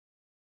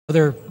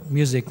other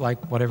music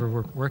like whatever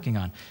we're working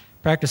on.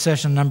 Practice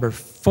session number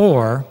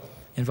 4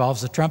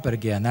 involves the trumpet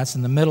again. That's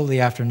in the middle of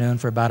the afternoon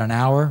for about an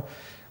hour,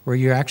 where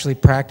you actually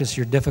practice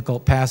your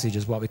difficult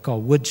passages, what we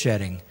call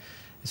woodshedding.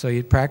 So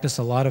you practice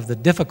a lot of the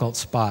difficult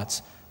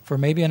spots for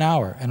maybe an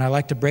hour, and I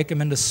like to break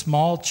them into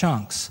small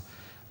chunks.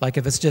 Like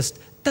if it's just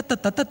I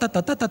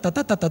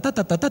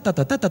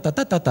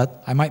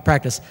might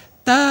practice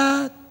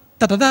da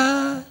da da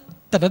da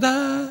da da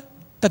da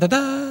da da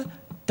da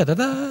da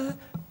da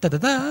da da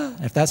da.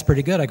 If that's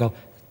pretty good, I go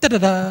da da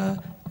da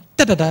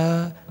da da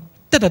da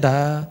da da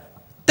da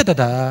da da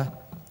da.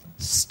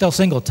 Still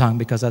single tongue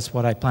because that's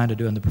what I plan to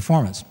do in the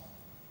performance.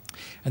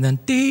 And then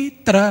dee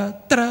da da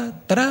da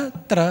da da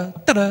da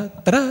da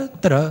da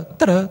da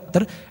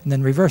da, and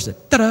then reverse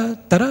it. Da da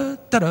da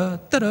da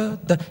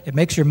da. It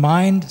makes your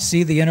mind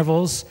see the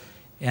intervals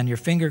and your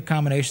finger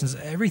combinations.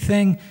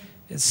 Everything,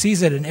 it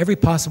sees it in every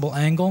possible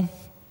angle.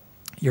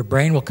 Your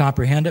brain will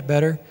comprehend it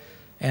better,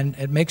 and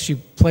it makes you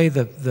play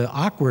the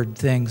awkward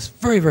things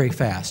very, very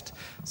fast.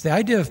 It's the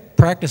idea of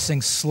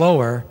practicing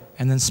slower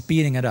and then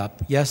speeding it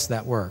up. Yes,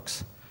 that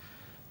works.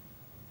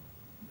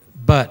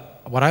 But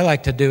what I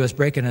like to do is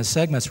break it into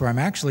segments where I'm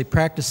actually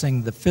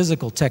practicing the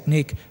physical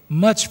technique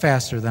much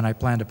faster than I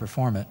plan to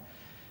perform it.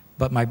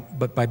 But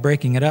by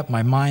breaking it up,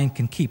 my mind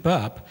can keep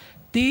up.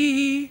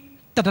 Dee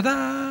da da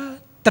da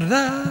da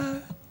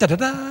da da da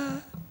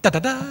da da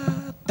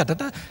da da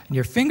da. And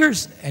your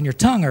fingers and your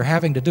tongue are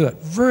having to do it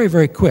very,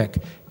 very quick,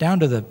 down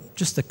to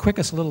just the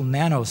quickest little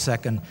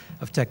nanosecond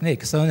of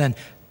technique. So then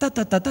da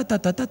da da da da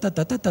da da da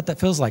da da, that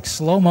feels like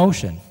slow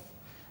motion.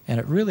 And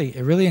it really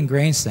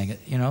ingrains things,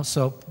 you know.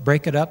 So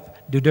break it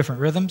up, do different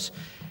rhythms.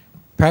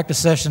 Practice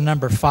session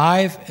number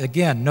 5,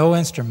 again, no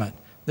instrument.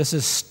 This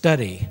is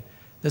study.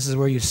 This is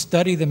where you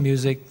study the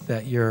music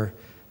that you're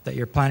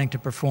planning to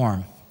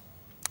perform.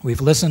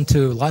 We've listened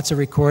to lots of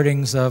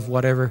recordings of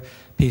whatever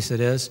piece it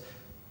is.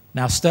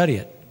 Now study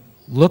it.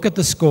 Look at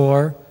the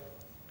score,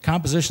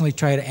 compositionally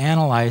try to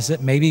analyze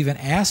it, maybe even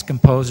ask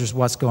composers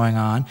what's going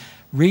on.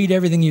 Read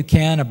everything you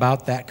can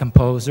about that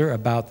composer,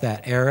 about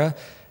that era.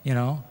 You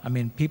know, I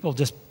mean, people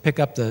just pick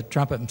up the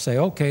trumpet and say,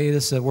 okay,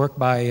 this is a work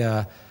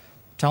by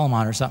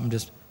Telemann or something,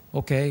 just,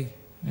 okay,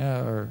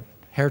 or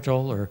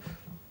Hertel or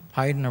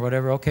Haydn or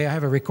whatever. Okay, I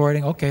have a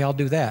recording. Okay, I'll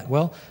do that.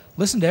 Well,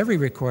 listen to every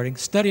recording,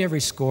 study every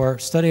score,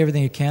 study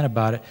everything you can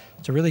about it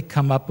to really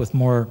come up with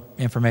more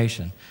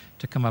information,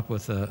 to come up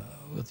with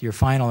your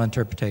final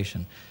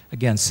interpretation.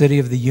 Again, City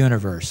of the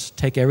Universe.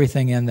 Take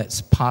everything in that's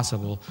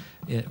possible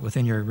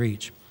within your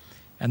reach.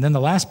 And then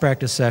the last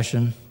practice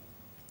session,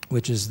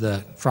 which is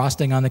the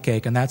frosting on the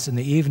cake, and that's in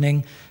the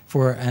evening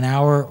for an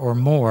hour or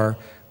more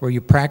where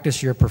you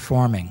practice your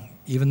performing.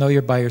 Even though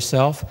you're by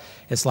yourself,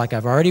 it's like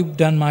I've already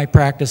done my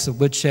practice of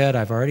woodshed,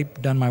 I've already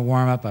done my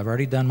warm-up, I've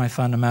already done my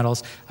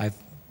fundamentals, I've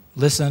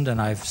listened and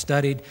I've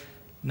studied.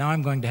 Now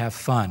I'm going to have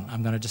fun.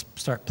 I'm going to just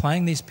start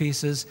playing these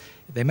pieces.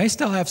 They may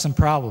still have some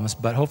problems,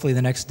 but hopefully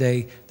the next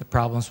day the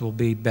problems will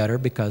be better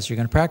because you're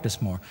going to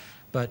practice more.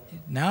 But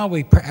now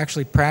we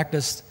actually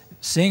practice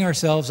seeing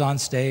ourselves on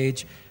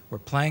stage. We're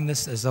playing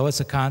this as though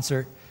it's a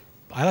concert.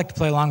 I like to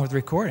play along with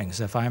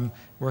recordings. If I'm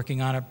working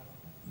on a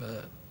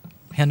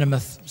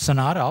Hindemith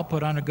sonata, I'll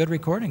put on a good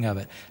recording of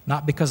it.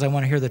 Not because I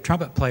want to hear the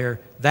trumpet player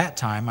that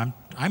time.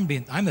 I'm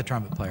the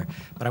trumpet player,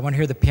 but I want to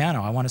hear the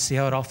piano. I want to see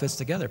how it all fits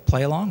together.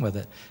 Play along with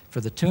it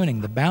for the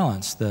tuning, the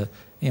balance,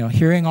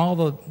 hearing all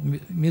the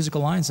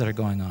musical lines that are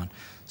going on.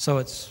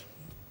 So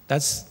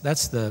that's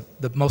the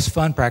most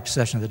fun practice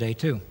session of the day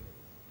too.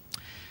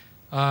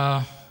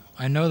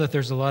 I know that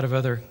there's a lot of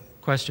other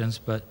questions,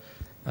 but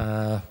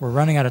we're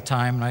running out of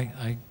time, and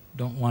I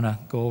don't want to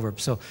go over.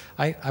 So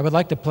I would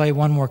like to play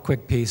one more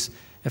quick piece.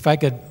 If I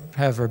could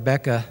have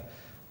Rebecca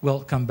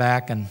Wilt come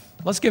back, and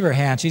let's give her a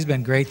hand. She's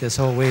been great this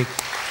whole week.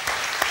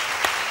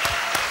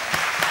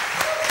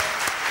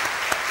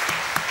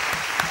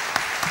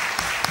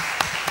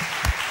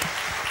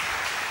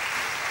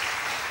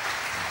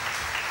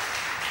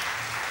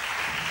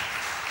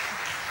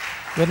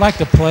 We'd like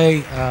to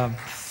play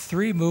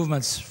 3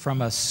 movements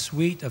from a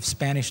suite of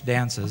Spanish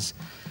dances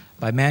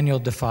by Manuel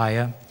de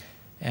Falla,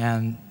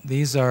 and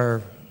these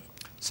are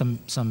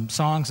some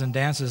songs and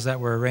dances that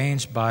were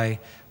arranged by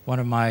one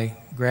of my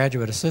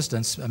graduate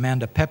assistants,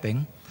 Amanda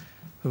Pepping,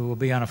 who will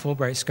be on a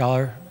Fulbright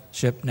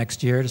scholarship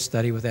next year to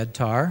study with Ed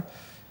Tarr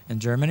in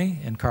Germany,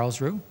 in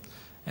Karlsruhe.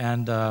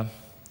 And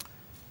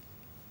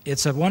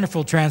it's a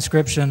wonderful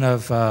transcription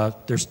of,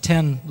 there's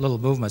 10 little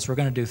movements. We're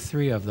going to do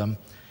 3 of them.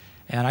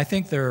 And I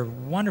think they're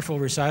wonderful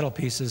recital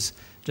pieces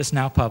just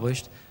now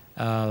published.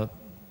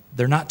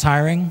 They're not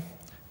tiring.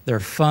 They're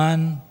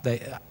fun.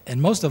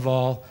 And most of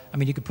all, I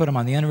mean, you could put them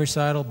on the end of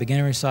recital,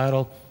 beginning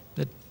recital.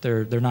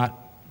 They're not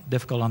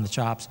difficult on the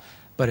chops,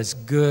 but it's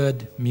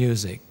good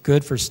music,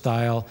 good for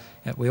style.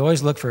 And we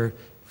always look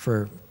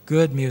for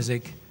good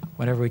music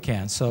whenever we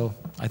can. So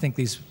I think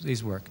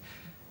these work.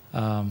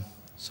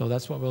 So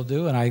that's what we'll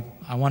do. And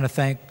I want to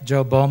thank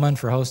Joe Bowman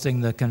for hosting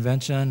the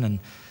convention, and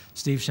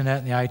Steve Chenette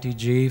and the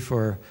ITG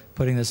for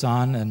putting this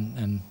on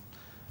and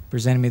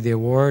presenting me the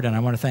award. And I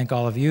want to thank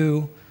all of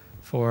you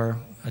for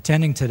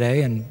attending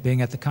today and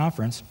being at the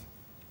conference.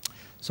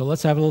 So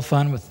let's have a little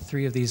fun with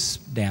 3 of these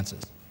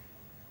dances.